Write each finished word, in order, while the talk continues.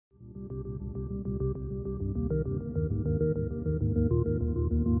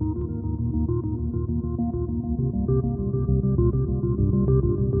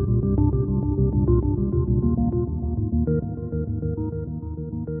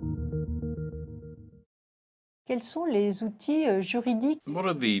Quels sont les outils juridiques What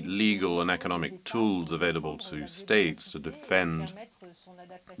are the legal and economic tools available to states to defend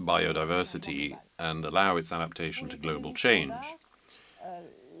biodiversity and allow its adaptation to global change?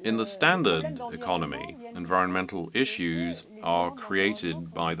 In the standard economy, environmental issues are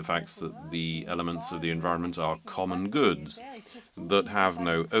created by the fact that the elements of the environment are common goods that have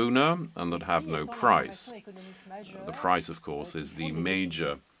no owner and that have no price. The price, of course, is the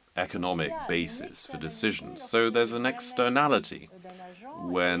major economic basis for decisions. So there's an externality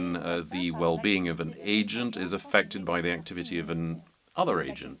when the well-being of an agent is affected by the activity of an other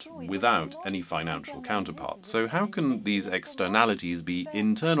agent without any financial counterpart. So how can these externalities be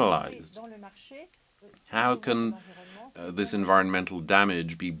internalized? How can this environmental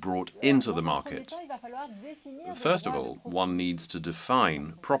damage be brought into the market? First of all, one needs to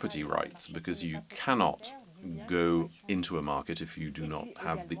define property rights, because you cannot go into a market if you do not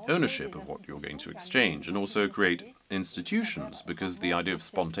have the ownership of what you're going to exchange, and also create institutions, because the idea of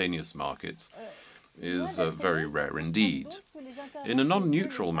spontaneous markets is very rare indeed. In a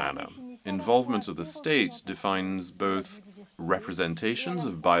non-neutral manner, involvement of the state defines both representations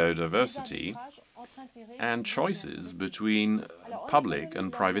of biodiversity and choices between public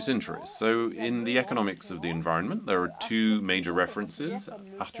and private interests. So in the economics of the environment, there are two major references.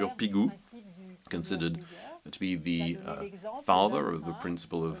 Arthur Pigou, considered to be the father of the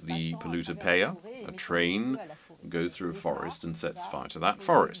principle of the polluter payer. A train goes through a forest and sets fire to that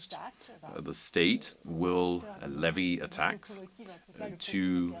forest. The state will levy a tax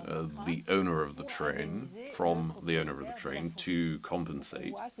to the owner of the train, from the owner of the train, to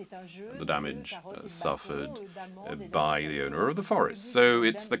compensate the damage suffered by the owner of the forest. So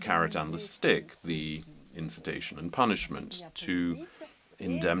it's the carrot and the stick, the incitation and punishment, to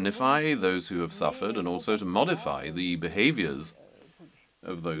indemnify those who have suffered and also to modify the behaviors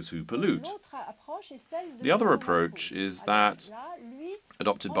of those who pollute. The other approach is that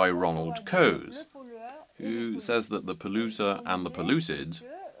adopted by Ronald Coase, who says that the polluter and the polluted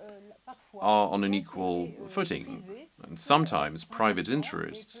are on an equal footing. And sometimes private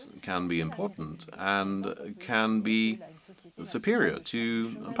interests can be important and can be superior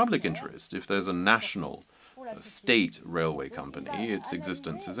to public interest. If there's a national state railway company, its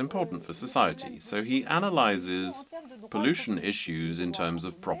existence is important for society. So he analyzes pollution issues in terms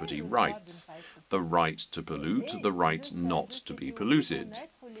of property rights. The right to pollute, the right not to be polluted.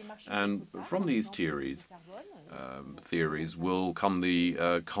 And from these theories will come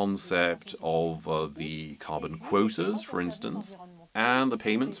the concept of the carbon quotas, for instance, and the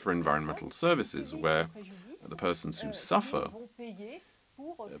payments for environmental services, where the persons who suffer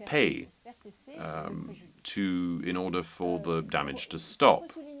pay in order for the damage to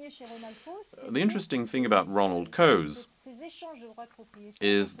stop. The interesting thing about Ronald Coase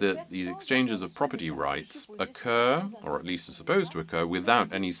is that these exchanges of property rights occur, or at least are supposed to occur,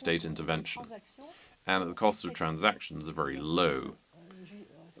 without any state intervention, and that the cost of transactions are very low,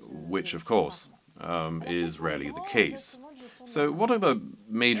 which of course is rarely the case. So what are the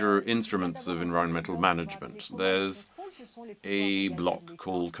major instruments of environmental management? There's a block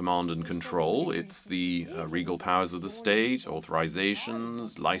called command and control. It's the regal powers of the state,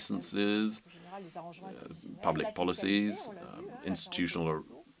 authorizations, licenses, public policies, institutional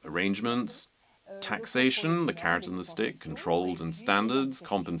arrangements, taxation, the carrot and the stick, controls and standards,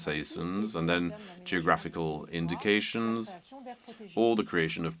 compensations, and then geographical indications, or the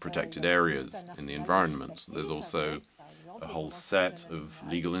creation of protected areas in the environment. There's also a whole set of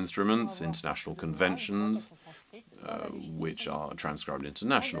legal instruments, international conventions, which are transcribed into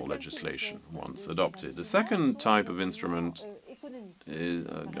national legislation once adopted. The second type of instrument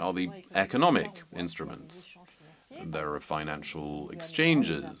are the economic instruments. There are financial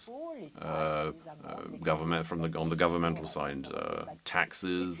exchanges, on the governmental side,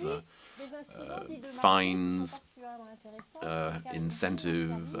 taxes, fines,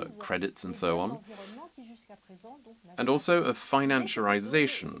 incentive credits, and so on. And also a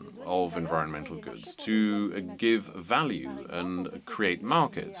financiarization of environmental goods to give value and create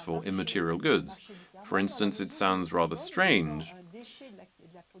markets for immaterial goods. For instance, it sounds rather strange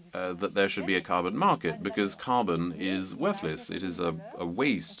that there should be a carbon market, because carbon is worthless. It is a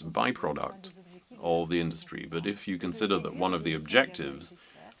waste byproduct of the industry. But if you consider that one of the objectives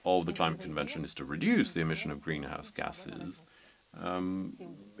of the Climate Convention is to reduce the emission of greenhouse gases,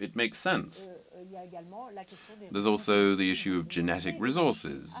 it makes sense. There's also the issue of genetic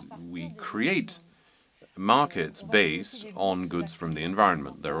resources. We create markets based on goods from the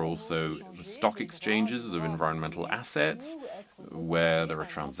environment. There are also stock exchanges of environmental assets, where there are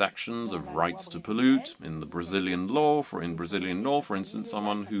transactions of rights to pollute. In Brazilian law, for instance,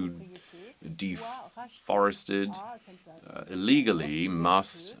 someone who deforested illegally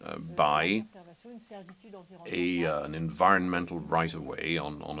must buy an environmental right-of-way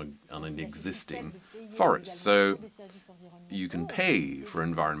on an existing forest. So you can pay for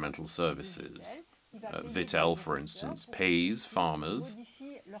environmental services. Vittel, for instance, pays farmers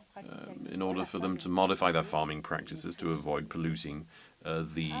in order for them to modify their farming practices to avoid polluting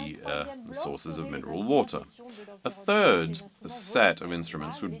the sources of mineral water. A third set of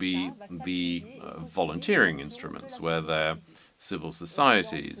instruments would be the volunteering instruments, where their civil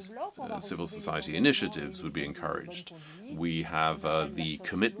society initiatives would be encouraged. We have the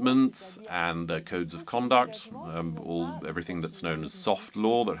commitments and codes of conduct, everything that's known as soft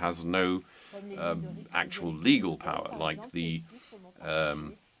law that has no actual legal power, like the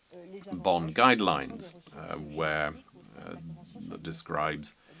Bonn guidelines, that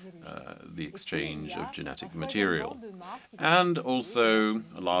describes the exchange of genetic material. And also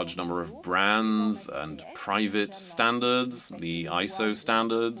a large number of brands and private standards, the ISO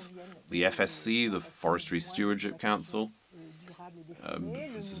standards, the FSC, the Forestry Stewardship Council,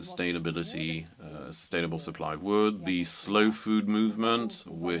 sustainability, sustainable supply of wood, the slow food movement,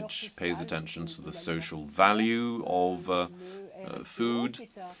 which pays attention to the social value of food,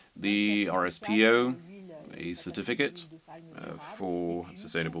 the RSPO, a certificate for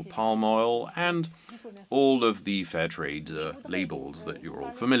sustainable palm oil, and all of the fair trade labels that you're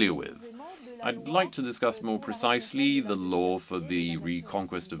all familiar with. I'd like to discuss more precisely the law for the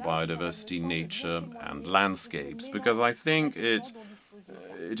reconquest of biodiversity, nature, and landscapes, because I think it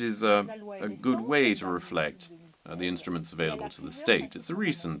is a good way to reflect the instruments available to the state. It's a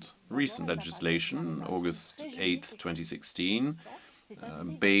recent legislation, August 8th, 2016,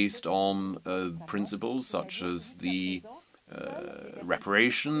 based on principles such as the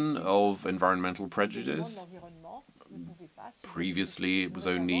reparation of environmental prejudice. Previously, it was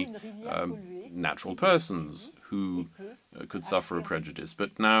only natural persons who could suffer a prejudice,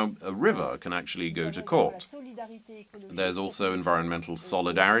 but now a river can actually go to court. There's also environmental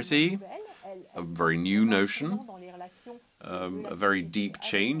solidarity, a very new notion, a very deep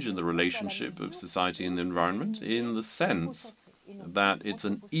change in the relationship of society and the environment, in the sense that it's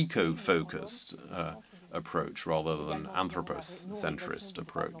an eco-focused approach rather than anthropocentrist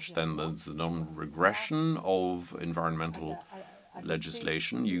approach. Then there's the non-regression of environmental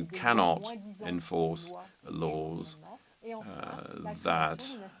legislation. You cannot enforce laws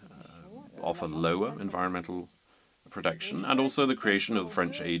that offer lower environmental protection, and also the creation of the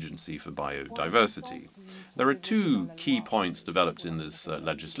French Agency for Biodiversity. There are two key points developed in this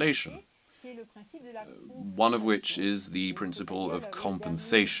legislation, one of which is the principle of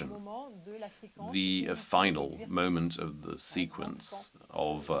compensation, the final moment of the sequence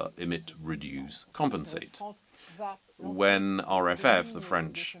of emit, reduce, compensate. When RFF, the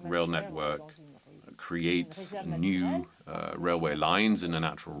French rail network, creates new railway lines in a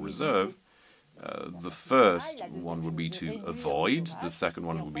natural reserve, the first one would be to avoid, the second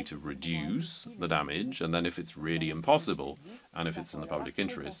one would be to reduce the damage, and then if it's really impossible, and if it's in the public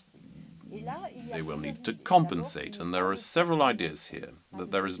interest, they will need to compensate. And there are several ideas here,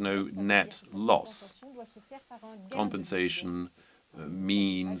 that there is no net loss. Compensation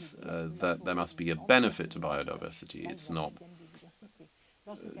means that there must be a benefit to biodiversity. It's not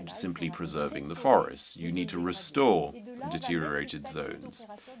simply preserving the forest. You need to restore deteriorated zones.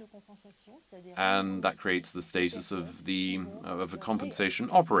 And that creates the status of a compensation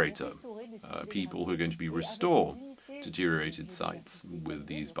operator, people who are going to restore deteriorated sites with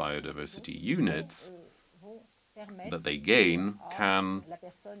these biodiversity units that they gain can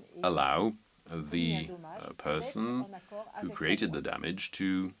allow the person who created the damage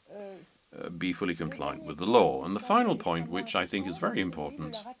to be fully compliant with the law. And the final point, which I think is very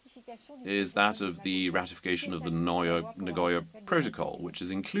important, is that of the ratification of the Nagoya Protocol, which is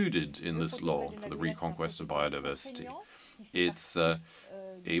included in this law for the reconquest of biodiversity. It's a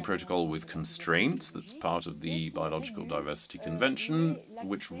protocol with constraints that's part of the Biological Diversity Convention,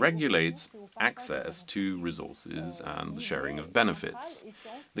 which regulates access to resources and the sharing of benefits.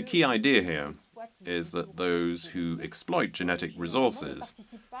 The key idea here is that those who exploit genetic resources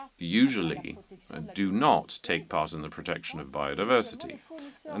usually do not take part in the protection of biodiversity.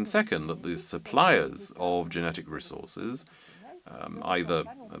 And second, that the suppliers of genetic resources, either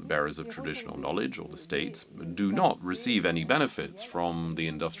bearers of traditional knowledge or the state, do not receive any benefits from the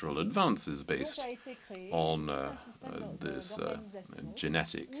industrial advances based on these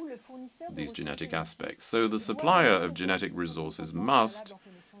genetic aspects. So the supplier of genetic resources must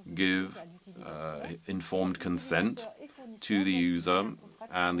give informed consent to the user,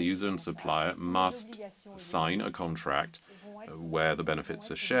 and the user and supplier must sign a contract where the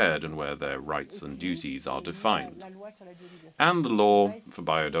benefits are shared and where their rights and duties are defined. And the law for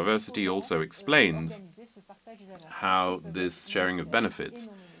biodiversity also explains how this sharing of benefits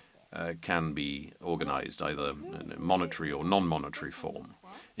can be organized, either in a monetary or non-monetary form.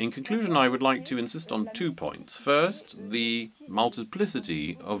 In conclusion, I would like to insist on 2 points. First, the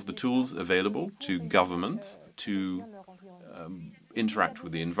multiplicity of the tools available to governments to interact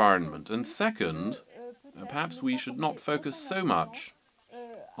with the environment. And second, perhaps we should not focus so much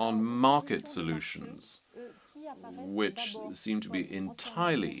on market solutions, which seem to be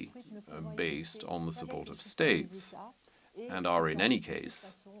entirely based on the support of states and are in any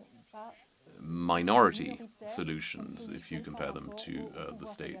case minority solutions if you compare them to the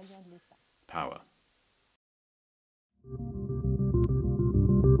state's power.